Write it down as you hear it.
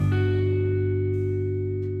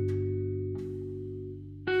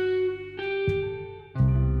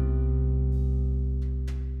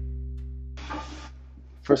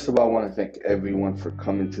First of all, I want to thank everyone for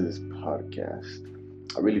coming to this podcast.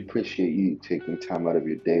 I really appreciate you taking time out of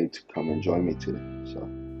your day to come and join me today. So,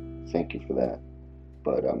 thank you for that.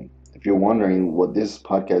 But if you're wondering what this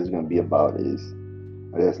podcast is going to be about, is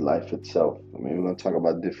I guess life itself. I mean, we're going to talk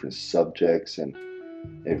about different subjects, and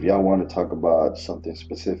if y'all want to talk about something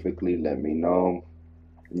specifically, let me know.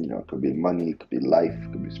 It could be money, it could be life,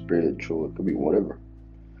 it could be spiritual, it could be whatever.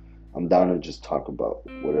 I'm down to just talk about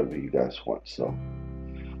whatever you guys want. So,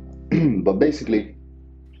 but basically,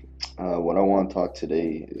 what I want to talk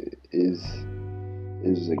today is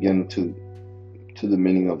again to the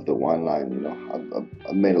meaning of the wine line.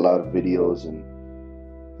 I've made a lot of videos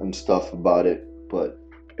and stuff about it, but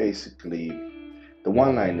basically, the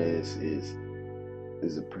wine line is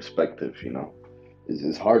a perspective.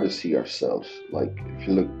 It's hard to see ourselves. Like if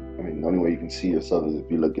you look, I mean, the only way you can see yourself is if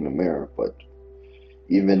you look in the mirror. But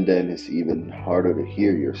even then, it's even harder to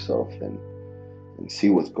hear yourself and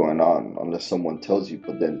see what's going on unless someone tells you.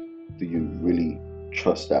 But then, do you really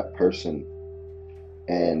trust that person?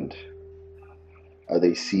 And are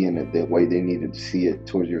they seeing it the way they needed to see it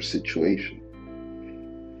towards your situation?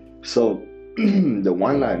 So, the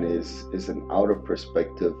wine line is an outer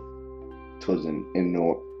perspective towards an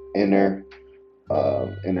inner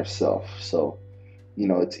self. So,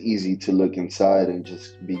 it's easy to look inside and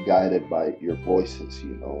just be guided by your voices.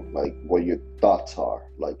 Like what your thoughts are.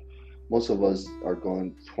 Like most of us are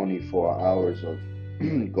going 24 hours of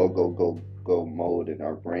go go go go mode in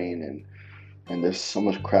our brain, and there's so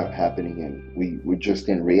much crap happening, and we're just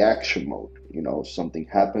in reaction mode. Something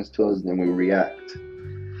happens to us, then we react.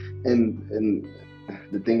 And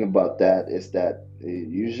the thing about that is that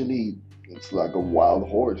usually it's like a wild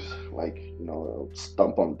horse. Like it'll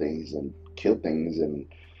stomp on things and kill things and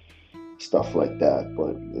stuff like that.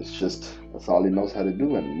 But it's just that's all he knows how to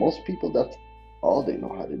do, and most people, that's all they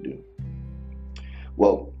know how to do.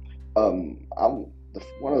 Well,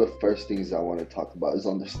 one of the first things I want to talk about is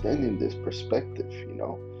understanding this perspective. And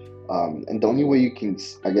the only way you can,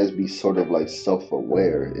 I guess, be sort of like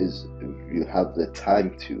self-aware is if you have the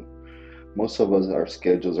time to. Most of us, our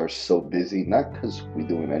schedules are so busy, not because we're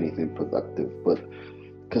doing anything productive, but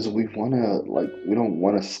because we don't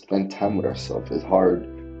want to spend time with ourselves. It's hard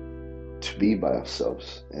to be by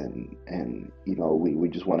ourselves, and we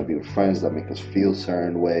just want to be with friends that make us feel a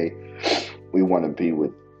certain way. We want to be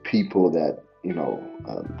with people that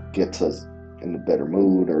gets us in a better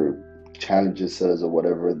mood or challenges us or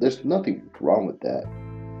whatever. There's nothing wrong with that.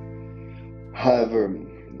 However,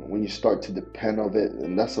 when you start to depend on it,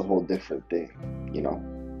 and that's a whole different thing.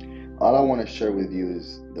 All I want to share with you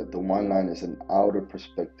is that the wine line is an outer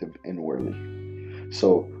perspective inwardly.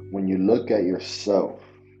 So when you look at yourself,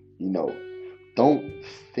 don't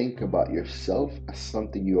think about yourself as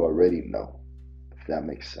something you already know, if that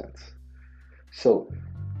makes sense. So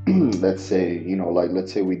let's say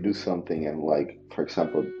we do something, and like, for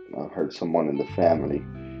example, I heard someone in the family,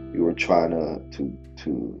 you were trying to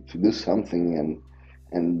do something,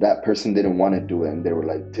 and that person didn't want to do it, and they were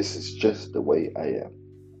like, this is just the way I am.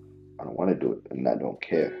 I don't want to do it, and I don't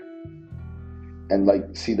care. And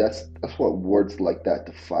like, see, that's what words like that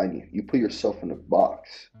define you. You put yourself in a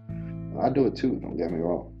box. I do it too, don't get me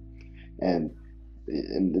wrong. And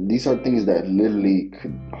these are things that literally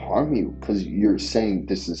could harm you, because you're saying,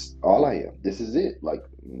 this is all I am, this is it. Like,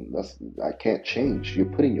 I can't change. You're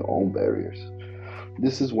putting your own barriers.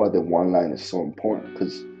 This is why the one line is so important,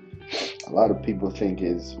 because a lot of people think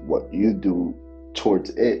is what you do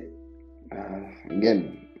towards it.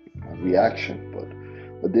 Again, a reaction, but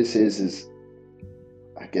what this is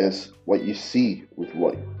I guess what you see with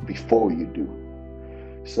what before you do.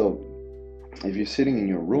 So if you're sitting in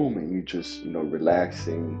your room and you're just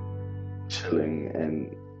relaxing, chilling,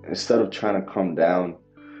 and instead of trying to calm down,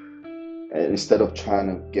 and instead of trying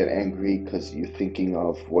to get angry because you're thinking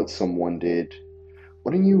of what someone did,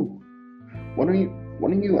 why don't you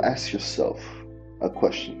ask yourself a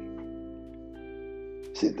question?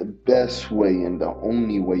 See, the best way and the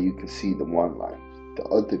only way you can see the one line, the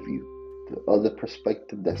other view, the other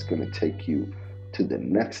perspective that's going to take you to the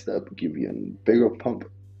next step, give you a bigger bump,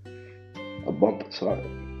 sorry,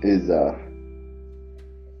 is a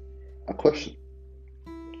question.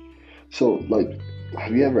 So, like,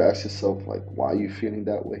 have you ever asked yourself, like, why are you feeling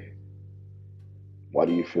that way? Why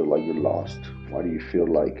do you feel like you're lost? Why do you feel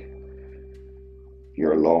like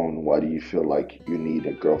you're alone? Why do you feel like you need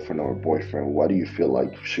a girlfriend or a boyfriend? Why do you feel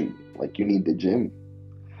like, shoot, like you need the gym?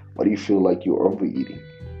 Why do you feel like you're overeating?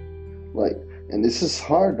 Like, and this is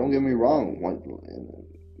hard, don't get me wrong.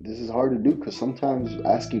 This is hard to do, because sometimes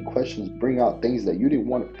asking questions bring out things that you didn't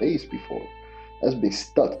want to face before. That's been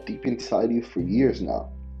stuck deep inside you for years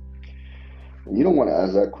now. And you don't want to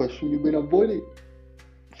ask that question. You've been avoiding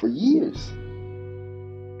for years.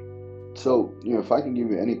 So, if I can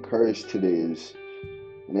give you any courage today is,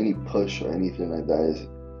 and any push or anything like that is,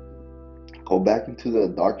 go back into the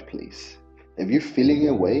dark place. If you're feeling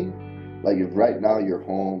away, like if right now you're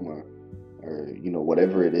home or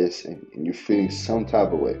whatever it is, and you're feeling some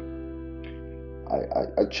type of way,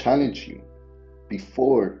 I challenge you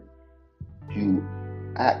before you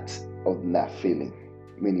act on that feeling.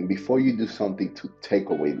 Meaning before you do something to take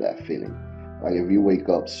away that feeling. Like if you wake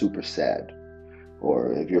up super sad,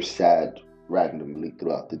 or if you're sad randomly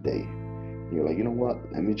throughout the day, you're like, you know what?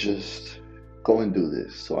 Let me just go and do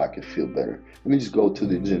this so I can feel better. Let me just go to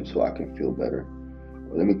the gym so I can feel better.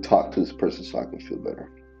 Or let me talk to this person so I can feel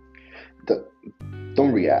better.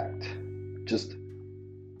 Don't react. Just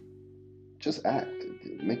act.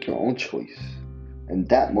 Make your own choice. And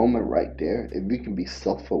that moment right there, if you can be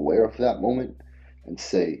self-aware of that moment and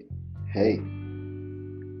say, hey,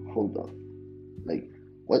 hold up. Like,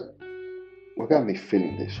 what got me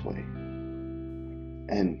feeling this way?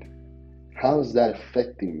 And how is that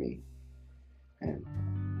affecting me? And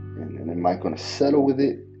am I going to settle with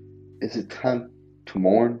it? Is it time to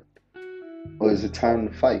mourn? Or is it time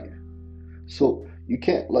to fight? So you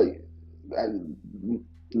can't, the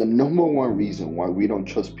number one reason why we don't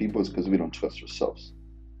trust people is because we don't trust ourselves.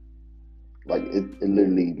 Like it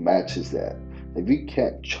literally matches that. If you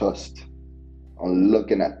can't trust on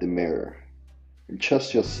looking at the mirror and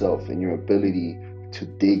trust yourself and your ability to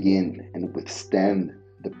dig in and withstand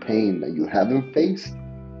the pain that you haven't faced,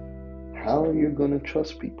 how are you going to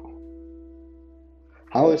trust people?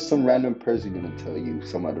 How is some random person going to tell you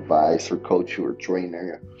some advice or coach you or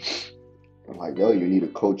trainer? Like, yo, you need a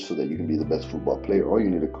coach so that you can be the best football player, or you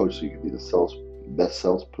need a coach so you can be the best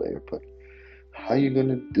sales player. But how are you going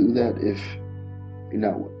to do that if you're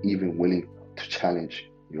not even willing to challenge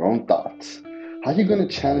your own thoughts? How are you going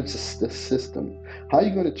to challenge the system? How are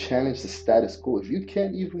you going to challenge the status quo if you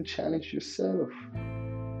can't even challenge yourself?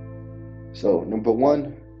 So, number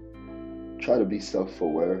one, try to be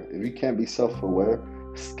self-aware. If you can't be self-aware,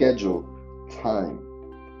 schedule time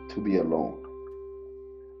to be alone.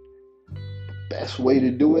 The best way to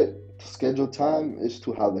do it, to schedule time, is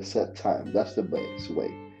to have a set time. That's the best way.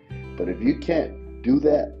 But if you can't do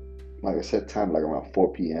that, like a set time, like around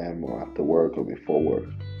 4 p.m. or after work or before work,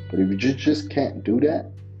 but if you just can't do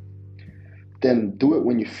that, then do it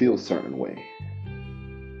when you feel a certain way.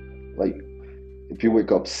 Like if you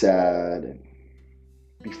wake up sad, and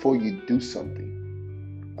before you do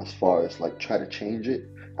something, as far as like try to change it,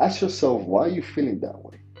 ask yourself, why are you feeling that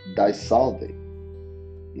way? Dissolve it.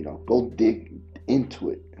 Go dig into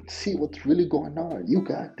it and see what's really going on. You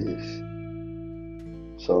got this.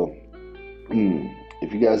 So,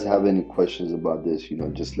 if you guys have any questions about this,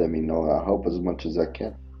 just let me know. I'll help as much as I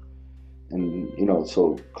can. And,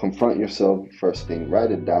 so confront yourself first thing,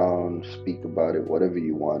 write it down, speak about it, whatever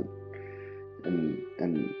you want. And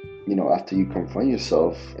after you confront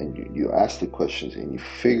yourself and you ask the questions and you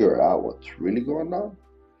figure out what's really going on,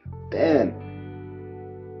 then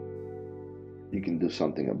you can do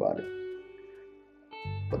something about it.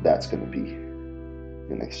 But that's going to be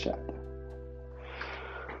the next chapter.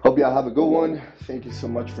 Hope y'all have a good one. Thank you so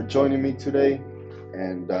much for joining me today.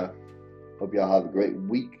 And hope y'all have a great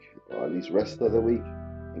week, or at least rest of the week,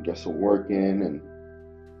 and get some work in and,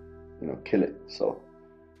 kill it. So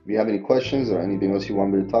if you have any questions or anything else you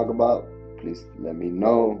want me to talk about, please let me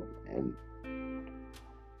know. And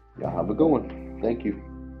y'all have a good one. Thank you.